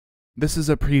This is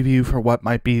a preview for what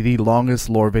might be the longest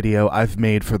lore video I've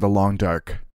made for The Long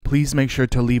Dark. Please make sure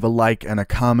to leave a like and a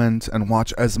comment and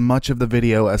watch as much of the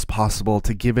video as possible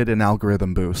to give it an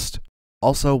algorithm boost.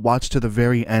 Also, watch to the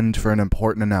very end for an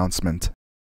important announcement.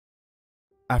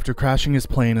 After crashing his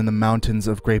plane in the mountains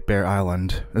of Great Bear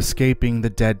Island, escaping the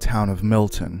dead town of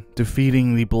Milton,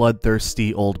 defeating the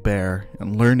bloodthirsty Old Bear,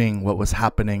 and learning what was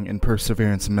happening in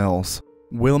Perseverance Mills,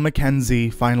 Will Mackenzie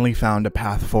finally found a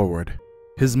path forward.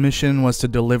 His mission was to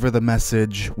deliver the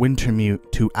message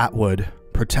Wintermute to Atwood,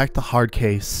 protect the hard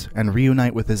case, and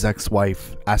reunite with his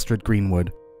ex-wife, Astrid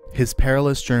Greenwood. His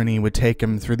perilous journey would take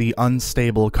him through the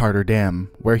unstable Carter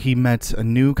Dam, where he met a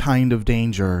new kind of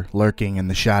danger lurking in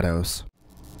the shadows.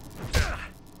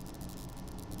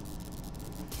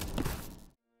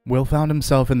 Will found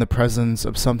himself in the presence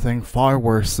of something far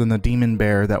worse than the demon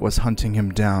bear that was hunting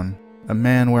him down. A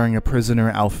man wearing a prisoner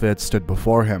outfit stood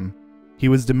before him. He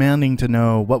was demanding to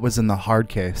know what was in the hard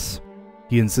case.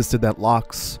 He insisted that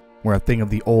locks were a thing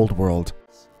of the old world.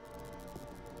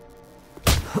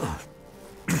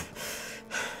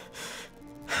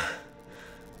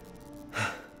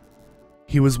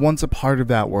 He was once a part of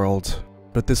that world,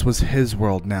 but this was his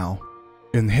world now.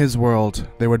 In his world,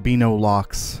 there would be no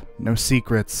locks, no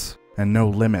secrets, and no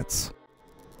limits.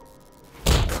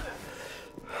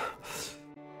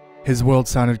 His world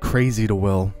sounded crazy to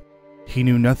Will. He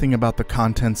knew nothing about the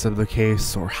contents of the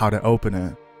case or how to open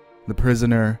it. The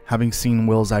prisoner, having seen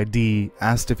Will's ID,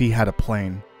 asked if he had a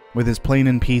plane. With his plane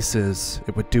in pieces,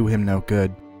 it would do him no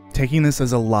good. Taking this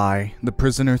as a lie, the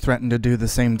prisoner threatened to do the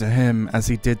same to him as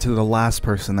he did to the last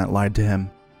person that lied to him.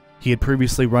 He had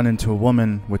previously run into a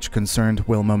woman, which concerned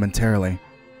Will momentarily.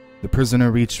 The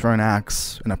prisoner reached for an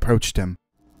axe and approached him.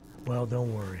 Well,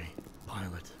 don't worry,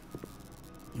 pilot.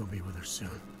 You'll be with her soon.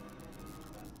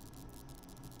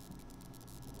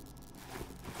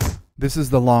 This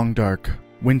is The Long Dark,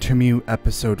 Wintermute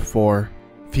Episode 4,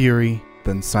 Fury,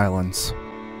 then Silence.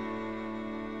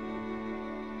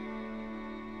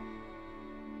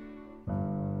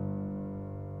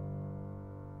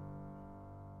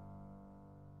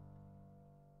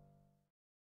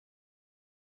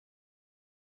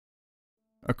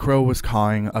 A crow was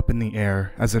cawing up in the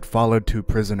air as it followed two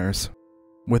prisoners.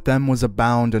 With them was a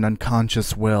bound and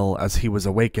unconscious Will as he was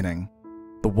awakening.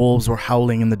 The wolves were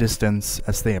howling in the distance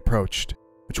as they approached,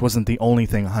 which wasn't the only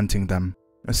thing hunting them.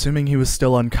 Assuming he was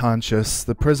still unconscious,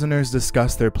 the prisoners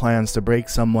discussed their plans to break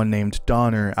someone named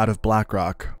Donner out of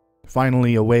Blackrock.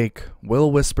 Finally awake,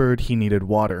 Will whispered he needed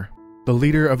water. The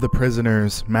leader of the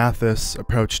prisoners, Mathis,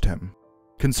 approached him.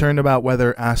 Concerned about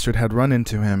whether Astrid had run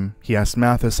into him, he asked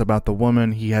Mathis about the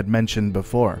woman he had mentioned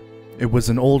before. It was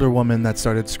an older woman that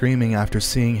started screaming after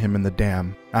seeing him in the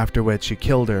dam, after which he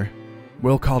killed her.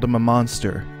 Will called him a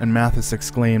monster, and Mathis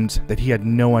exclaimed that he had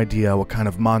no idea what kind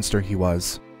of monster he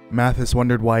was. Mathis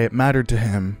wondered why it mattered to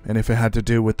him, and if it had to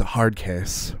do with the hard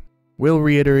case. Will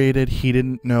reiterated he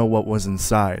didn't know what was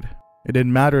inside. It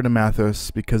didn't matter to Mathis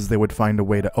because they would find a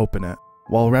way to open it.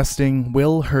 While resting,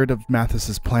 Will heard of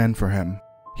Mathis's plan for him.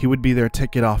 He would be their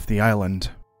ticket off the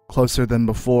island. Closer than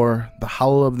before, the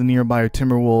howl of the nearby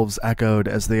timberwolves echoed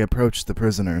as they approached the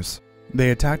prisoners.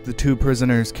 They attacked the two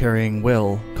prisoners carrying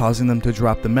Will, causing them to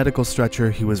drop the medical stretcher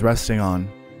he was resting on.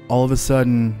 All of a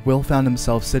sudden, Will found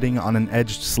himself sitting on an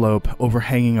edged slope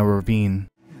overhanging a ravine.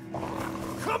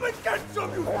 Come and get some,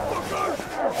 you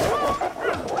fucker!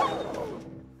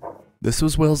 This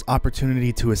was Will's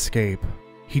opportunity to escape.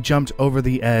 He jumped over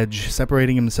the edge,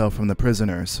 separating himself from the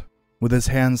prisoners. With his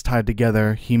hands tied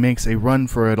together, he makes a run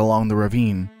for it along the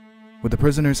ravine. With the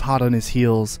prisoners hot on his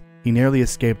heels, he nearly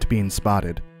escaped being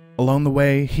spotted. Along the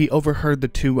way, he overheard the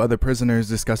two other prisoners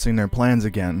discussing their plans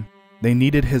again. They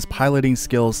needed his piloting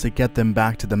skills to get them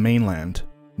back to the mainland.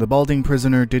 The balding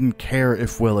prisoner didn't care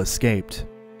if Will escaped.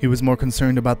 He was more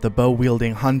concerned about the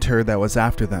bow-wielding hunter that was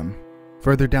after them.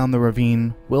 Further down the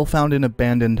ravine, Will found an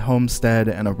abandoned homestead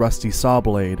and a rusty saw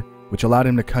blade, which allowed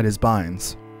him to cut his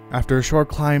binds. After a short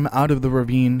climb out of the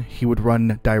ravine, he would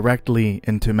run directly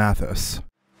into Mathis.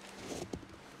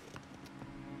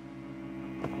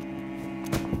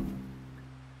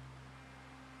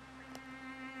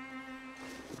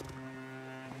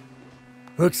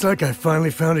 Looks like I finally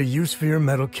found a use for your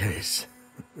metal case.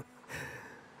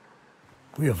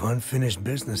 We have unfinished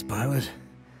business, pilot.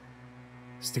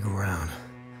 Stick around.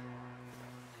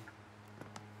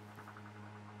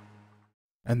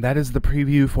 And that is the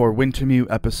preview for Wintermute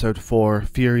Episode 4,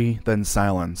 Fury, then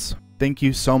Silence. Thank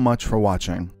you so much for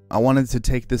watching. I wanted to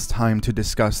take this time to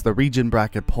discuss the region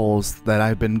bracket polls that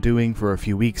I've been doing for a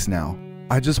few weeks now.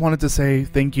 I just wanted to say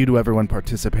thank you to everyone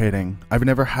participating. I've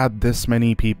never had this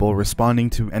many people responding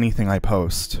to anything I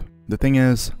post. The thing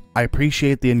is, I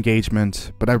appreciate the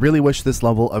engagement, but I really wish this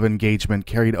level of engagement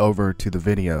carried over to the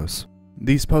videos.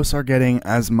 These posts are getting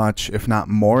as much, if not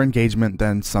more, engagement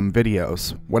than some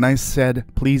videos. When I said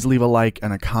please leave a like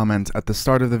and a comment at the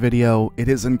start of the video, it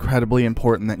is incredibly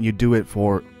important that you do it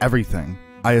for everything.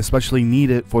 I especially need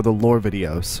it for the lore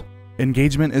videos.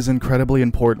 Engagement is incredibly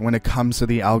important when it comes to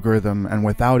the algorithm, and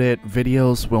without it,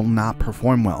 videos will not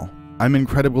perform well. I'm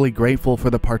incredibly grateful for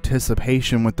the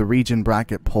participation with the region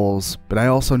bracket polls, but I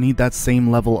also need that same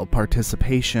level of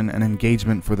participation and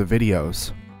engagement for the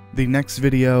videos. The next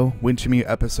video, Wintermute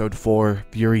episode 4,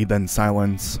 Fury Then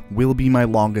Silence, will be my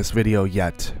longest video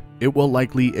yet. It will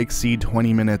likely exceed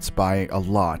 20 minutes by a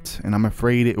lot, and I'm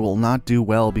afraid it will not do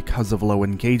well because of low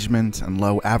engagement and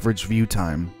low average view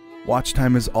time. Watch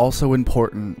time is also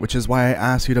important, which is why I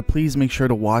ask you to please make sure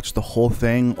to watch the whole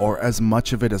thing or as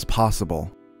much of it as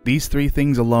possible. These 3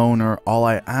 things alone are all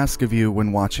I ask of you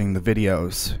when watching the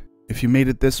videos. If you made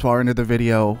it this far into the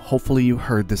video, hopefully you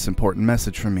heard this important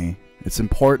message from me. It's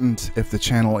important if the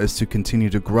channel is to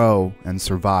continue to grow and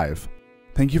survive.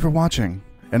 Thank you for watching,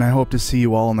 and I hope to see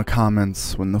you all in the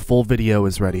comments when the full video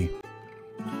is ready.